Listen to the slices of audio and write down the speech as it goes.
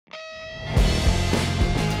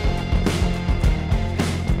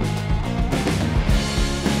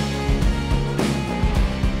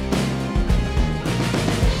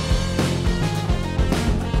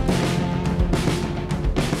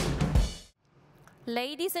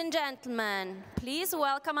Ladies and gentlemen, please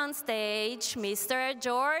welcome on stage Mr.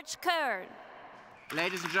 Georges Kern.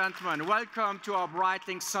 Ladies and gentlemen, welcome to our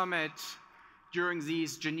Breitling Summit during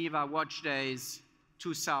these Geneva Watch Days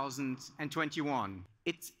 2021.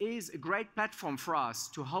 It is a great platform for us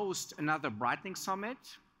to host another Breitling Summit,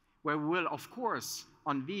 where we will, of course,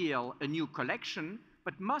 unveil a new collection,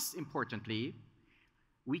 but most importantly,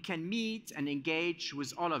 we can meet and engage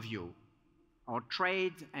with all of you, our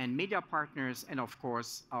trade and media partners, and of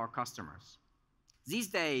course, our customers. These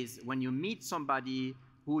days, when you meet somebody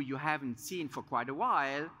who you haven't seen for quite a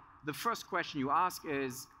while, the first question you ask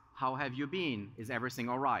is, how have you been? Is everything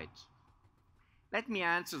all right? Let me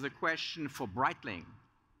answer the question for Breitling.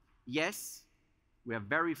 Yes, we are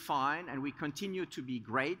very fine, and we continue to be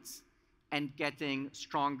great and getting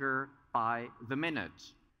stronger by the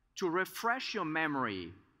minute. To refresh your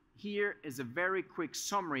memory, here is a very quick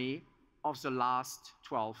summary of the last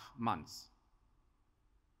 12 months.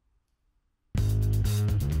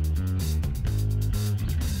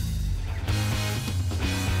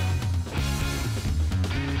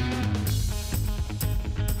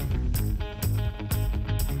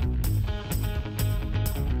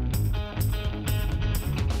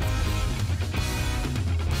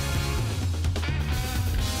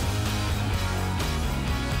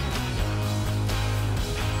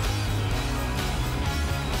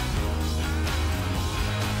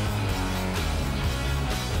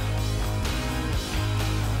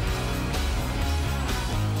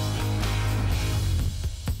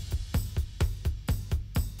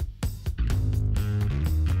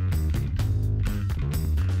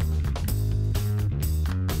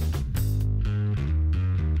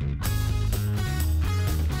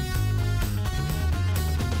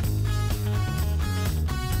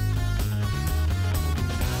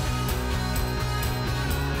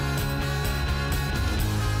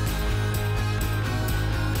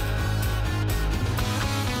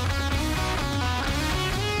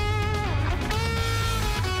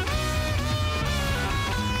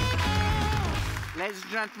 Ladies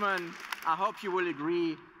and gentlemen, I hope you will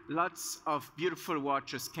agree, lots of beautiful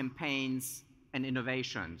watches, campaigns, and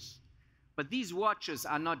innovations. But these watches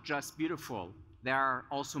are not just beautiful, they are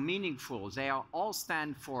also meaningful. They all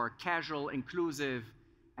stand for casual, inclusive,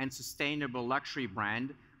 and sustainable luxury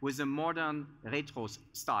brand with a modern retro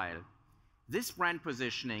style. This brand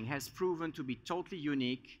positioning has proven to be totally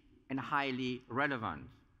unique and highly relevant.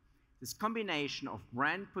 This combination of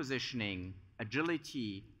brand positioning,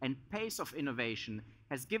 agility, and pace of innovation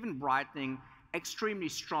has given Breitling extremely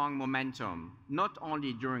strong momentum, not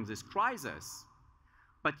only during this crisis,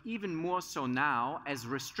 but even more so now as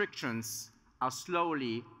restrictions are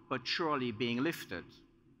slowly but surely being lifted.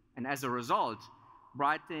 And as a result,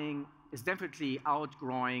 Breitling is definitely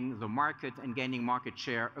outgrowing the market and gaining market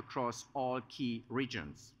share across all key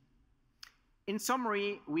regions. In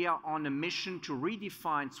summary, we are on a mission to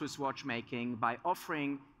redefine Swiss watchmaking by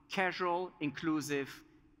offering casual, inclusive,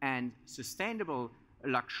 and sustainable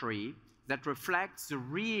luxury that reflects the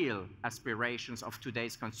real aspirations of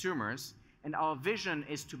today's consumers, and our vision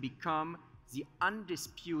is to become the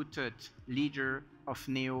undisputed leader of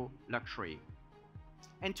neo-luxury.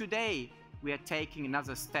 And today, we are taking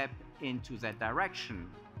another step into that direction,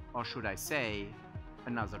 or should I say,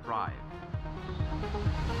 another drive.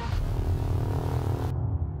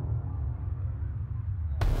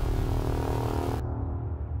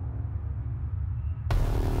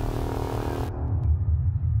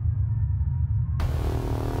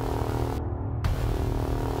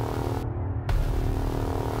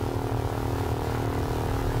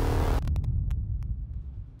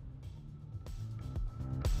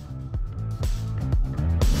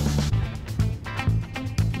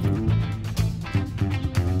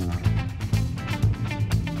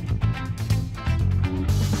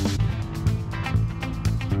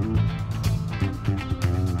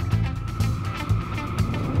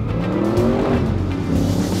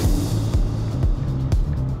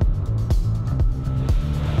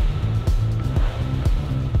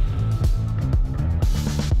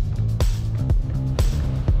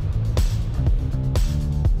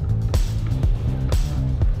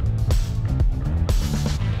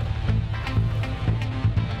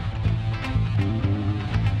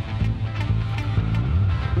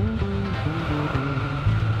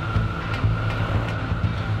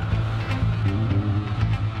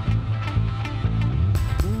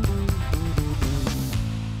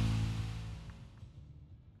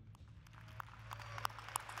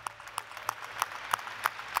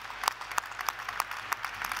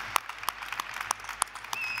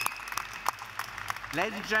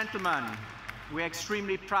 Ladies and gentlemen, we are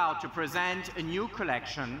extremely proud to present a new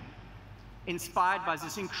collection inspired by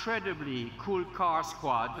this incredibly cool car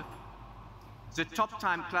squad, the top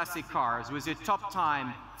time classic cars with the top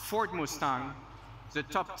time Ford Mustang, the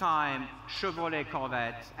top time Chevrolet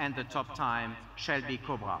Corvette, and the top time Shelby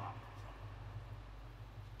Cobra.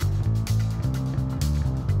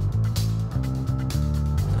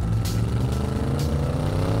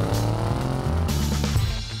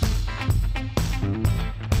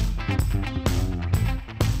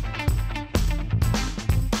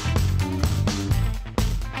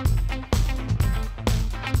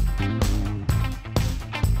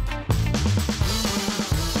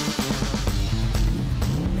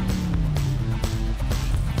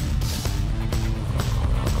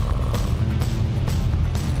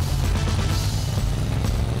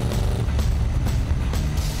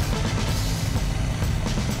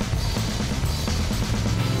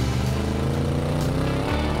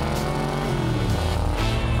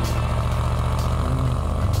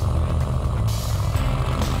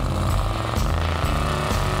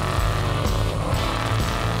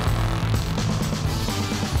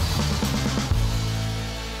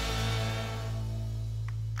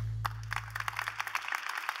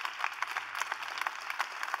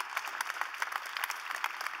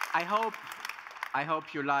 I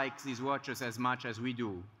hope you like these watches as much as we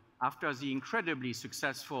do. After the incredibly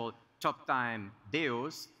successful Top Time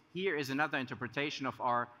Deus, here is another interpretation of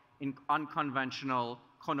our unconventional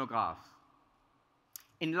chronograph.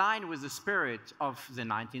 In line with the spirit of the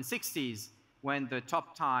 1960s, when the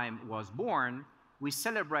Top Time was born, we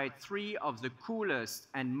celebrate three of the coolest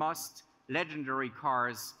and most legendary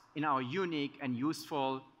cars in our unique and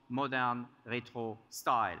useful modern retro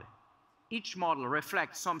style. Each model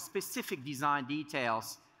reflects some specific design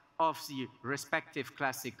details of the respective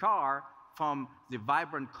classic car, from the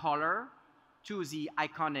vibrant color to the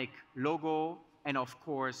iconic logo, and of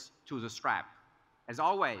course, to the strap. As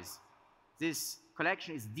always, this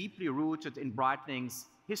collection is deeply rooted in Breitling's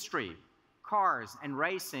history. Cars and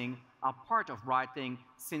racing are part of Breitling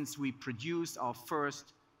since we produced our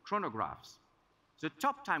first chronographs. The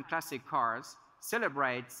Top Time Classic Cars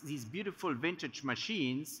celebrates these beautiful vintage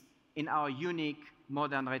machines in our unique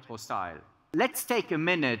modern retro style. Let's take a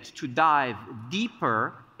minute to dive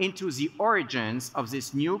deeper into the origins of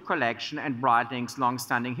this new collection and Breitling's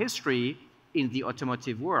long-standing history in the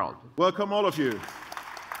automotive world. Welcome, all of you.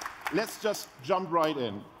 Let's just jump right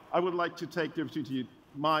in. I would like to take the opportunity,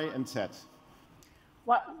 Mai and Ted.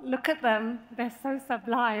 Well, look at them. They're so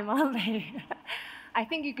sublime, aren't they? I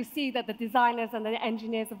think you could see that the designers and the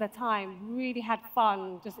engineers of the time really had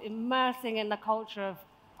fun just immersing in the culture of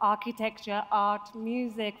architecture, art,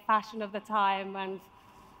 music, fashion of the time, and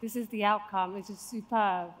this is the outcome. It's just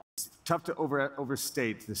superb. It's tough to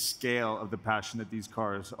overstate the scale of the passion that these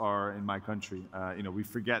cars are in my country. We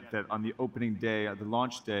forget that on the opening day, the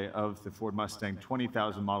launch day of the Ford Mustang,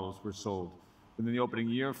 20,000 models were sold. Within the opening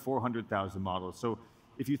year, 400,000 models. So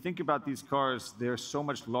if you think about these cars, they're so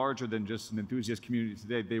much larger than just an enthusiast community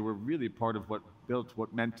today. They were really part of what built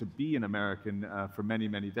what meant to be an American for many,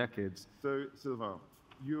 many decades. So, Sylvain,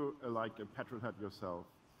 you're like a petrolhead yourself.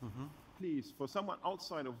 Mm-hmm. Please, for someone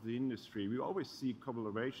outside of the industry, we always see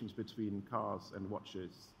collaborations between cars and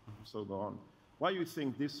watches, so on. Why do you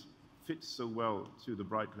think this fits so well to the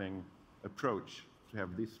Breitling approach to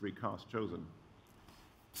have these three cars chosen?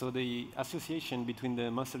 So the association between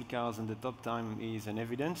the muscle cars and the Top Time is an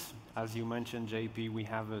evidence. As you mentioned, JP, we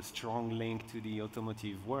have a strong link to the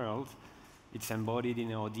automotive world. It's embodied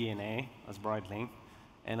in our DNA as Breitling.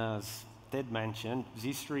 And as Ted mentioned,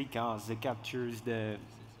 these three cars, they captures the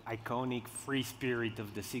iconic free spirit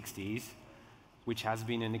of the 60s, which has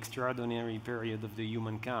been an extraordinary period of the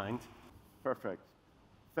humankind. Perfect.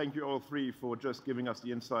 Thank you all three for just giving us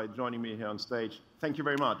the insight, joining me here on stage. Thank you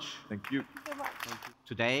very much. Thank you. Thank you so much.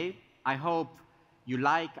 Today, I hope you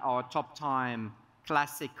like our Top Time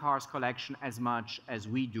Classic Cars collection as much as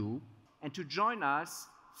we do, and to join us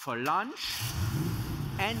for lunch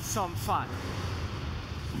and some fun.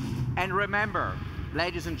 And remember,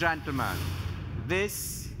 ladies and gentlemen,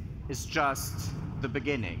 this is just the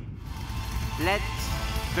beginning. Let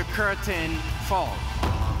the curtain fall.